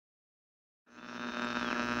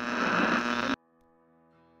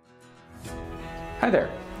Hi there,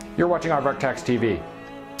 you're watching Aardvark Tax TV.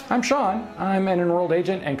 I'm Sean, I'm an enrolled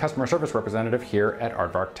agent and customer service representative here at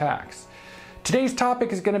Aardvark Tax. Today's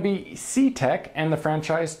topic is going to be CTEC and the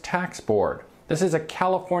Franchise Tax Board. This is a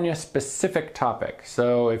California specific topic,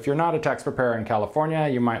 so if you're not a tax preparer in California,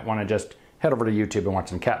 you might want to just head over to YouTube and watch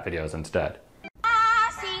some cat videos instead.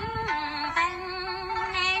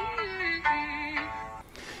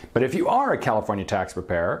 But if you are a California tax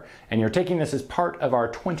preparer and you're taking this as part of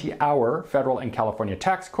our 20-hour federal and California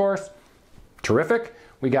tax course, terrific,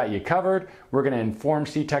 we got you covered. We're going to inform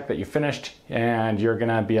CTEC that you finished and you're going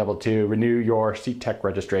to be able to renew your CTEC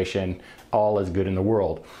registration. All is good in the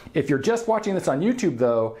world. If you're just watching this on YouTube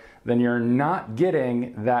though, then you're not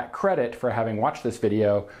getting that credit for having watched this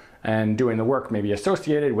video and doing the work maybe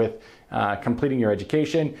associated with completing your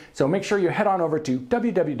education. So make sure you head on over to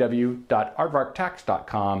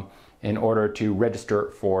www.aardvarktax.com in order to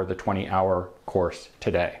register for the 20-hour course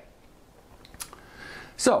today.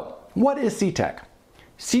 So, what is CTEC?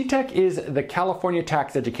 CTEC is the California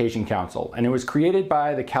Tax Education Council, and it was created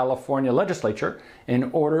by the California legislature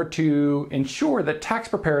in order to ensure that tax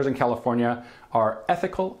preparers in California are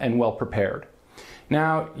ethical and well prepared.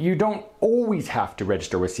 Now, you don't always have to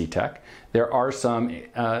register with CTEC. There are some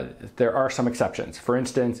exceptions. For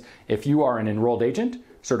instance, if you are an enrolled agent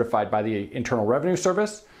certified by the Internal Revenue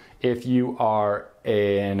Service, if you are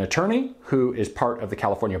an attorney who is part of the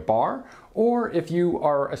California Bar, or if you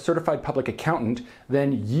are a certified public accountant,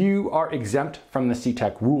 then you are exempt from the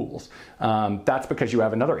CTEC rules. That's because you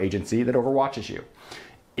have another agency that overwatches you.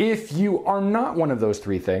 If you are not one of those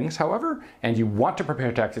three things, however, and you want to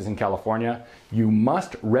prepare taxes in California, you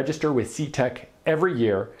must register with CTEC every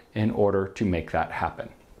year in order to make that happen.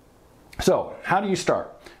 So, how do you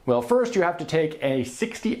start? Well, first you have to take a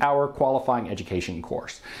 60-hour qualifying education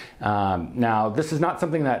course. Now, this is not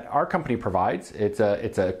something that our company provides. It's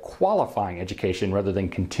a qualifying education rather than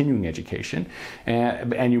continuing education.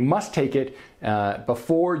 And you must take it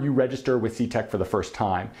before you register with CTEC for the first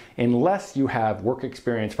time, unless you have work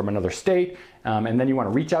experience from another state, and then you want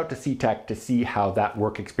to reach out to CTEC to see how that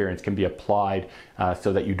work experience can be applied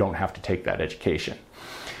so that you don't have to take that education.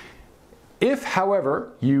 If,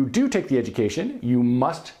 however, you do take the education, you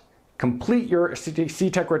must complete your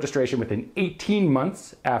CTEC registration within 18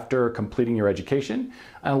 months after completing your education,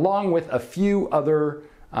 along with a few other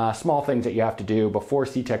small things that you have to do before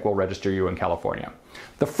CTEC will register you in California.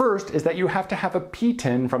 The first is that you have to have a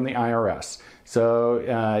PTIN from the IRS. So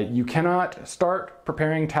you cannot start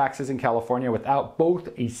preparing taxes in California without both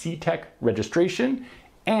a CTEC registration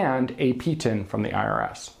and a PTIN from the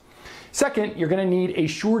IRS. Second, you're going to need a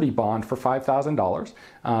surety bond for $5,000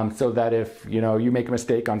 so that if you make a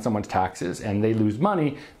mistake on someone's taxes and they lose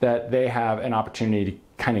money, that they have an opportunity to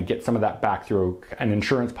kind of get some of that back through an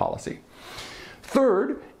insurance policy.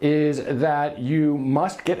 Third is that you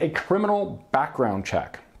must get a criminal background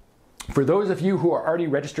check. For those of you who are already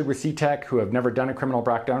registered with CTEC who have never done a criminal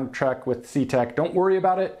background check with CTEC, don't worry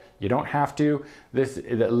about it. You don't have to.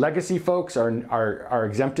 The legacy folks are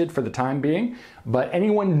exempted for the time being, but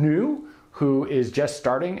anyone new who is just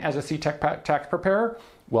starting as a CTEC tax preparer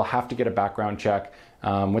will have to get a background check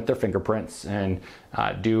with their fingerprints and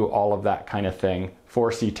do all of that kind of thing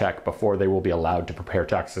for CTEC before they will be allowed to prepare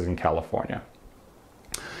taxes in California.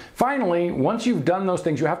 Finally, once you've done those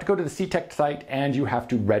things, you have to go to the CTEC site and you have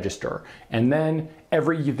to register. And then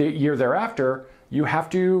every year thereafter, you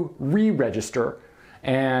have to re-register.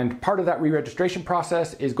 And part of that re-registration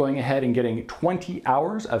process is going ahead and getting 20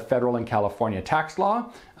 hours of federal and California tax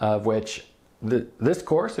law, of which this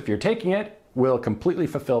course, if you're taking it, will completely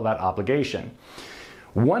fulfill that obligation.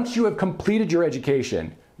 Once you have completed your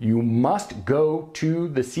education, you must go to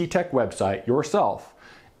the CTEC website yourself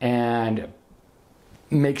and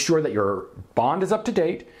make sure that your bond is up to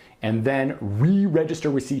date and then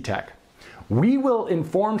re-register with CTEC. We will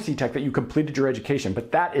inform CTEC that you completed your education,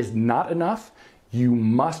 but that is not enough. You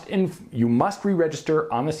must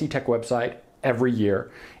re-register on the CTEC website every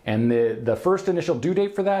year, and the first initial due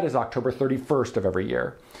date for that is October 31st of every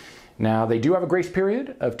year. Now, they do have a grace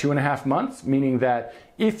period of 2.5 months, meaning that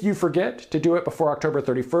if you forget to do it before October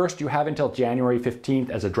 31st, you have until January 15th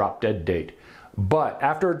as a drop-dead date. But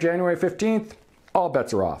after January 15th, all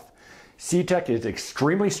bets are off. CTEC is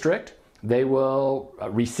extremely strict. They will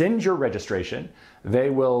rescind your registration. They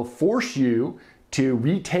will force you to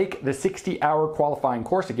retake the 60-hour qualifying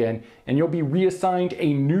course again, and you'll be reassigned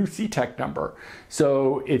a new CTEC number.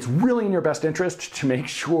 So it's really in your best interest to make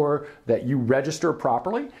sure that you register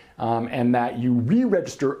properly and that you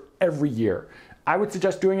re-register every year. I would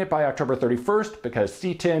suggest doing it by October 31st because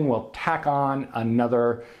CTIN will tack on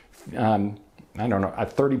another I don't know,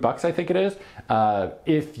 at 30 bucks, I think it is,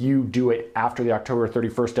 if you do it after the October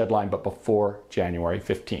 31st deadline, but before January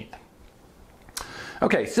 15th.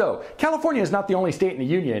 Okay, so California is not the only state in the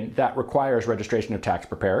union that requires registration of tax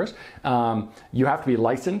preparers. You have to be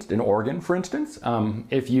licensed in Oregon, for instance.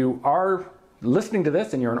 If you are listening to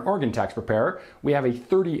this and you're an Oregon tax preparer, we have a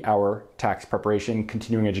 30-hour tax preparation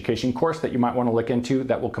continuing education course that you might want to look into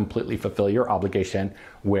that will completely fulfill your obligation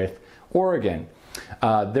with Oregon.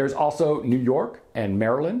 There's also New York and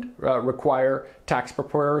Maryland require tax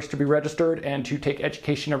preparers to be registered and to take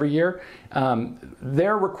education every year.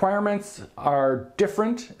 Their requirements are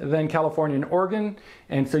different than California and Oregon,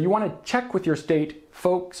 and so you want to check with your state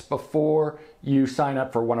folks before you sign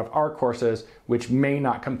up for one of our courses, which may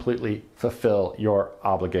not completely fulfill your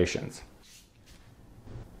obligations.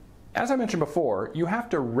 As I mentioned before, you have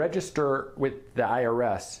to register with the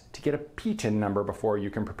IRS to get a PTIN number before you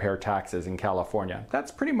can prepare taxes in California. That's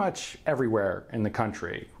pretty much everywhere in the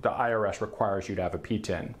country. The IRS requires you to have a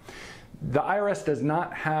PTIN. The IRS does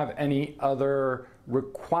not have any other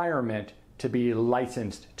requirement to be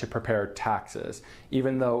licensed to prepare taxes,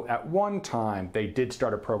 even though at one time they did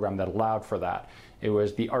start a program that allowed for that. It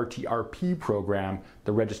was the RTRP program,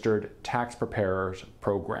 the Registered Tax Preparers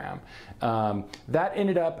Program. That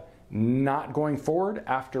ended up not going forward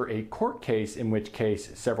after a court case, in which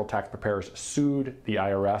case several tax preparers sued the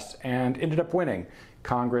IRS and ended up winning.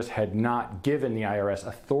 Congress had not given the IRS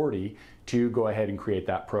authority to go ahead and create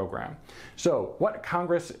that program. So what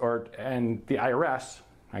Congress and the IRS,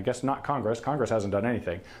 I guess not Congress hasn't done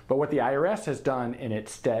anything, but what the IRS has done in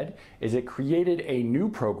its stead is it created a new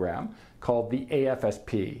program called the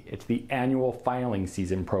AFSP. It's the Annual Filing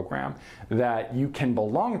Season Program that you can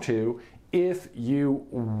belong to if you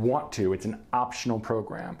want to. It's an optional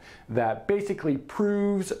program that basically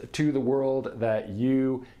proves to the world that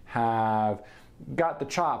you have got the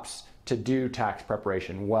chops to do tax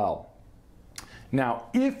preparation well. Now,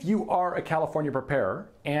 if you are a California preparer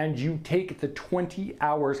and you take the 20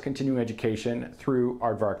 hours continuing education through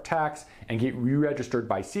Aardvark Tax and get re-registered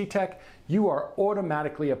by CTEC, you are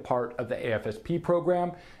automatically a part of the AFSP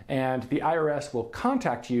program, and the IRS will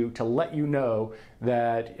contact you to let you know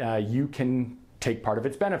that you can take part of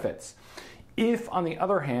its benefits. If, on the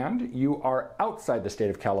other hand, you are outside the state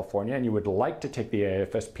of California and you would like to take the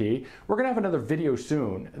AFSP, we're going to have another video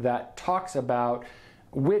soon that talks about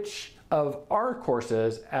which of our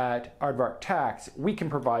courses at Aardvark Tax we can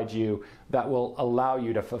provide you that will allow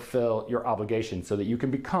you to fulfill your obligations so that you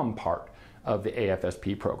can become part of the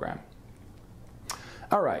AFSP program.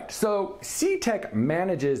 All right, so CTEC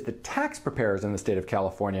manages the tax preparers in the state of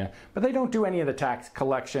California, but they don't do any of the tax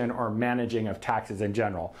collection or managing of taxes in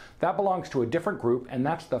general. That belongs to a different group, and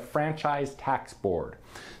that's the Franchise Tax Board.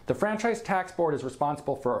 The Franchise Tax Board is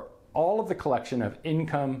responsible for all of the collection of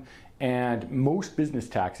income and most business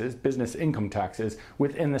taxes, business income taxes,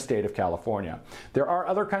 within the state of California. There are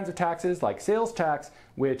other kinds of taxes like sales tax,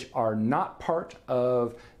 which are not part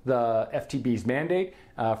of the FTB's mandate.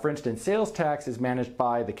 For instance, sales tax is managed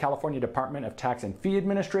by the California Department of Tax and Fee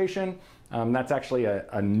Administration. That's actually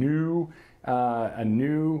a new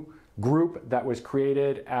group that was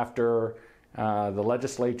created after the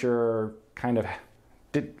legislature kind of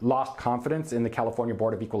lost confidence in the California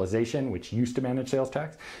Board of Equalization, which used to manage sales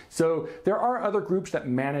tax. So there are other groups that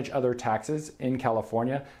manage other taxes in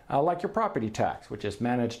California, like your property tax, which is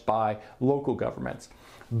managed by local governments.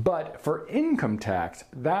 But for income tax,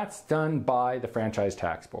 that's done by the Franchise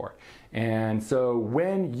Tax Board. And so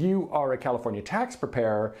when you are a California tax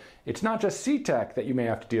preparer, it's not just CTEC that you may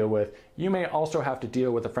have to deal with. You may also have to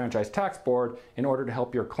deal with the Franchise Tax Board in order to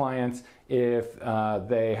help your clients if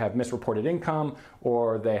they have misreported income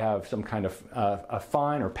or they have some kind of a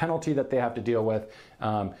fine or penalty that they have to deal with.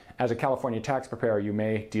 As a California tax preparer, you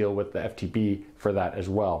may deal with the FTB for that as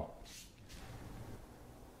well.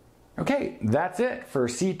 Okay, that's it for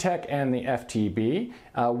CTEC and the FTB.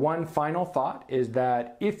 One final thought is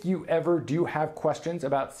that if you ever do have questions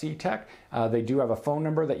about CTEC, they do have a phone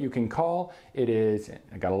number that you can call. It is,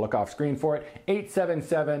 I gotta look off screen for it,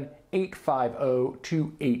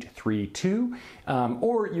 877-850-2832.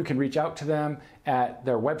 Or you can reach out to them at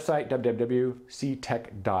their website, www.ctec.org.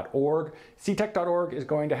 CTEC.org is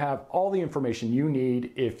going to have all the information you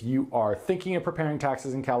need if you are thinking of preparing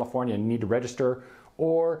taxes in California and need to register,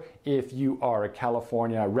 or if you are a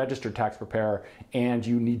California registered tax preparer and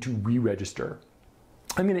you need to re-register.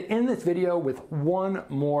 I'm going to end this video with one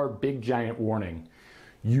more big giant warning.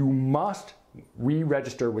 You must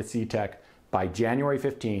re-register with CTEC by January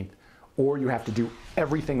 15th, or you have to do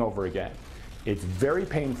everything over again. It's very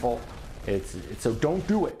painful, so don't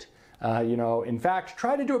do it. In fact,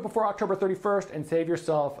 try to do it before October 31st and save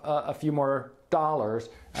yourself a few more dollars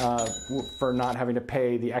for not having to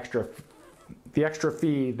pay the extra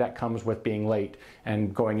fee that comes with being late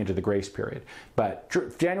and going into the grace period. But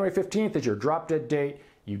January 15th is your drop dead date.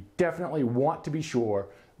 You definitely want to be sure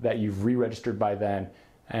that you've re-registered by then,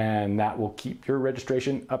 and that will keep your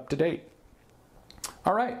registration up to date.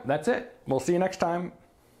 All right, that's it. We'll see you next time.